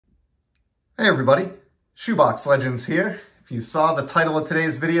Hey everybody, Shoebox Legends here. If you saw the title of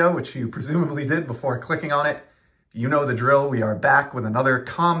today's video, which you presumably did before clicking on it, you know the drill. We are back with another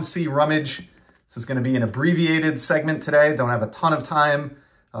COMC Rummage. This is going to be an abbreviated segment today. Don't have a ton of time,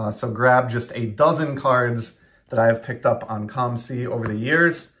 so grab just a dozen cards that I have picked up on COMC over the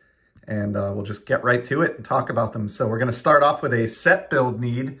years, and we'll just get right to it and talk about them. So we're going to start off with a set build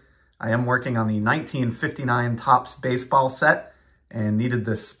need. I am working on the 1959 Topps baseball set, and needed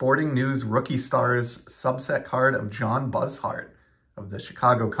this Sporting News Rookie Stars subset card of John Buzzhart of the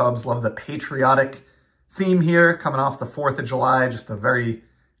Chicago Cubs. Love the patriotic theme here, coming off the 4th of July. Just a very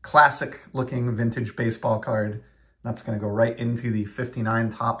classic looking vintage baseball card. That's going to go right into the 59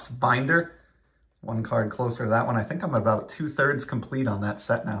 Topps binder. One card closer to that one. I think I'm about 2/3 complete on that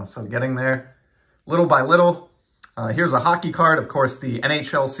set now, so getting there little by little. Here's a hockey card. Of course, the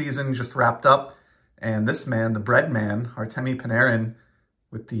NHL season just wrapped up. And this man, the bread man, Artemi Panarin,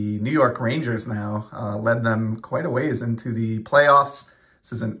 with the New York Rangers now, led them quite a ways into the playoffs.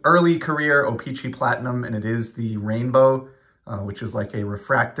 This is an early career O-Pee-Chee Platinum, and it is the Rainbow, which is like a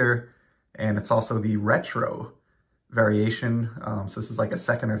refractor. And it's also the retro variation. So this is like a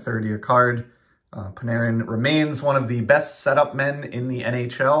second or third year card. Panarin remains one of the best setup men in the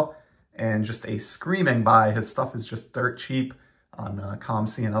NHL, and just a screaming buy. His stuff is just dirt cheap on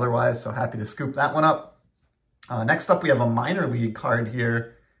COMC and otherwise, so happy to scoop that one up. Next up, we have a minor league card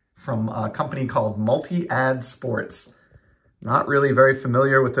here from a company called Multi-Ad Sports. Not really very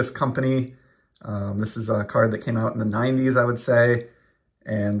familiar with this company. This is a card that came out in the 90s, I would say.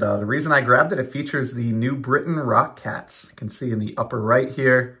 And the reason I grabbed it, it features the New Britain Rock Cats. You can see in the upper right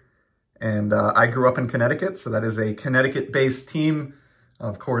here. And I grew up in Connecticut, so that is a Connecticut-based team.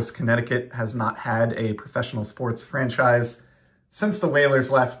 Of course, Connecticut has not had a professional sports franchise since the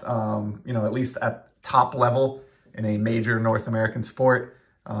Whalers left, at least at top level in a major North American sport.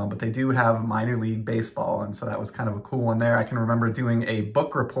 But they do have minor league baseball, and so that was kind of a cool one there. I can remember doing a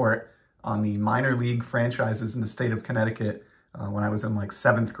book report on the minor league franchises in the state of Connecticut when I was in like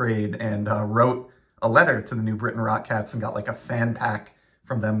 7th grade, and wrote a letter to the New Britain Rock Cats and got like a fan pack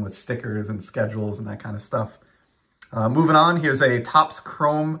from them with stickers and schedules and that kind of stuff. Moving on, here's a Topps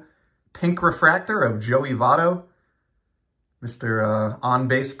Chrome pink refractor of Joey Votto. Mr.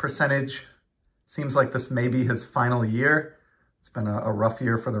 On-base percentage. Seems like this may be his final year. It's been a rough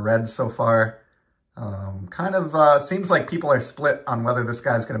year for the Reds so far. Seems like people are split on whether this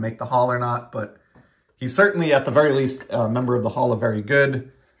guy's going to make the Hall or not, but he's certainly, at the very least, a member of the Hall of Very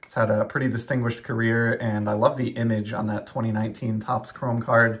Good. He's had a pretty distinguished career, and I love the image on that 2019 Topps Chrome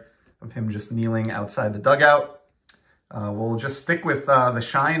card of him just kneeling outside the dugout. We'll just stick with the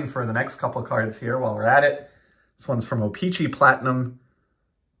shine for the next couple cards here while we're at it. This one's from O-Pee-Chee Platinum.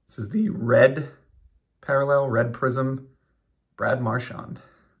 This is the red parallel, red prism, Brad Marchand,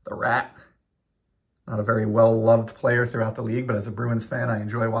 the Rat. Not a very well-loved player throughout the league, but as a Bruins fan, I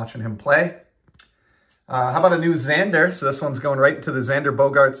enjoy watching him play. How about a new Xander? So this one's going right into the Xander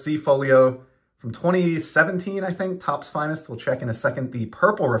Bogaerts Z-Folio from 2017, I think, Topps Finest. We'll check in a second. The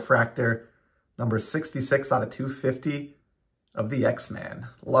purple refractor, number 66 out of 250 of the X-Man.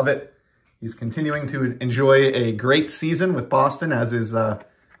 Love it. He's continuing to enjoy a great season with Boston, as is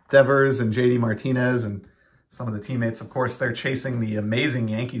Devers and JD Martinez and some of the teammates. Of course, they're chasing the amazing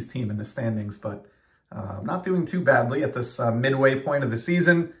Yankees team in the standings, but not doing too badly at this midway point of the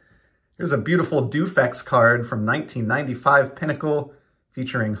season. Here's a beautiful Dufex card from 1995 Pinnacle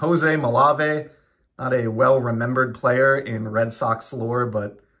featuring Jose Malave. Not a well-remembered player in Red Sox lore,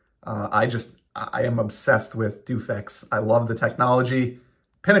 but I am obsessed with Dufex. I love the technology.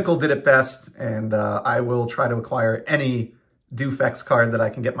 Pinnacle did it best, and I will try to acquire any Dufex card that I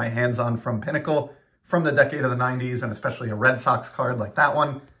can get my hands on from Pinnacle from the decade of the 90s, and especially a Red Sox card like that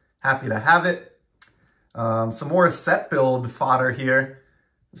one. Happy to have it. Some more set build fodder here.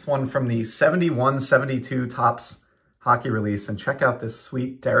 This one from the 71-72 Topps hockey release, and check out this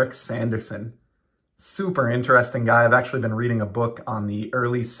sweet Derek Sanderson. Super interesting guy. I've actually been reading a book on the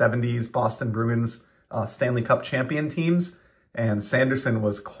early 70s Boston Bruins Stanley Cup champion teams. And Sanderson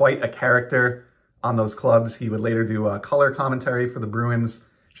was quite a character on those clubs. He would later do color commentary for the Bruins.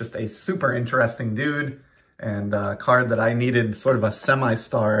 Just a super interesting dude, and a card that I needed, sort of a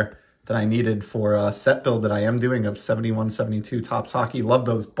semi-star that I needed for a set build that I am doing of 71-72 Topps Hockey. Love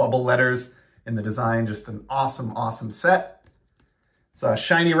those bubble letters in the design. Just an awesome, awesome set. It's a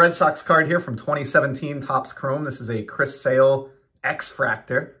shiny Red Sox card here from 2017 Topps Chrome. This is a Chris Sale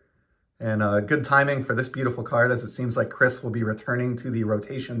X-Fractor. And good timing for this beautiful card, as it seems like Chris will be returning to the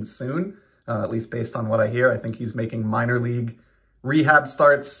rotation soon, at least based on what I hear. I think he's making minor league rehab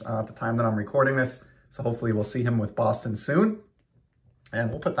starts at the time that I'm recording this, so hopefully we'll see him with Boston soon. And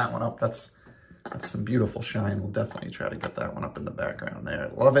we'll put that one up. That's That's some beautiful shine. We'll definitely try to get that one up in the background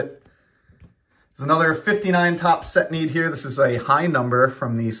there. Love it. There's another 59 top set need here. This is a high number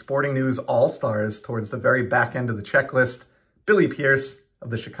from the Sporting News All-Stars towards the very back end of the checklist. Billy Pierce of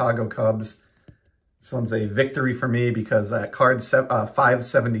the Chicago Cubs. This one's a victory for me because at card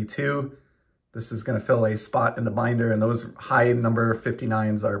 572, this is going to fill a spot in the binder, and those high number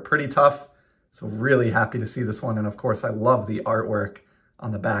 59s are pretty tough. So really happy to see this one. And of course, I love the artwork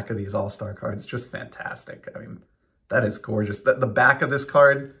on the back of these All-Star cards. Just fantastic. I mean, that is gorgeous. The back of this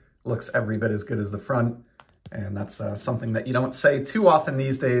card looks every bit as good as the front. And that's something that you don't say too often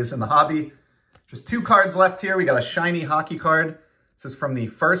these days in the hobby. Just 2 cards left here. We got a shiny hockey card. This is from the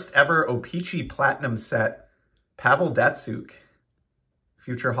first ever O-Pee-Chee Platinum set, Pavel Datsyuk,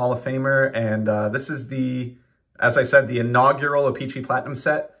 future Hall of Famer. And this is the, as I said, the inaugural O-Pee-Chee Platinum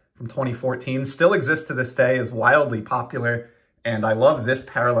set from 2014. Still exists to this day, is wildly popular. And I love this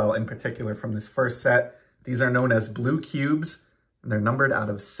parallel in particular from this first set. These are known as blue cubes, and they're numbered out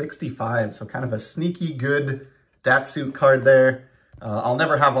of 65. So kind of a sneaky good Datsyuk card there. I'll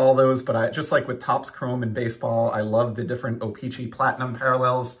never have all those, but just like with Topps Chrome in baseball, I love the different O-Pee-Chee Platinum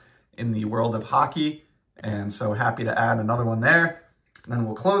parallels in the world of hockey. And so happy to add another one there. And then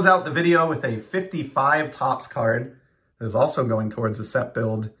we'll close out the video with a 55 Topps card that is also going towards the set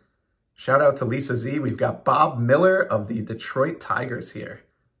build. Shout out to Lisa Z. We've got Bob Miller of the Detroit Tigers here.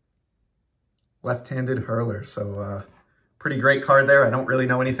 Left-handed hurler. So pretty great card there. I don't really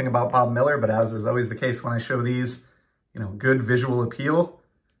know anything about Bob Miller, but as is always the case when I show these, you know, good visual appeal.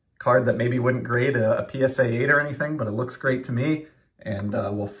 Card that maybe wouldn't grade a PSA 8 or anything, but it looks great to me and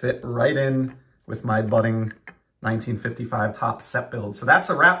will fit right in with my budding 1955 Topps set build. So that's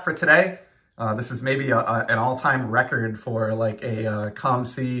a wrap for today. This is maybe an all-time record for like a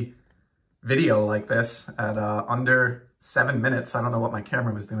COMC video like this at under 7 minutes. I don't know what my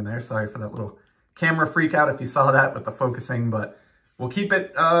camera was doing there. Sorry for that little camera freak out if you saw that with the focusing, but we'll keep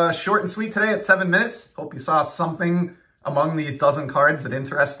it short and sweet today at 7 minutes. Hope you saw something among these dozen cards that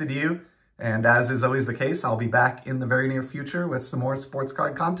interested you. And as is always the case, I'll be back in the very near future with some more sports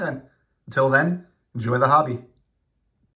card content. Until then, enjoy the hobby.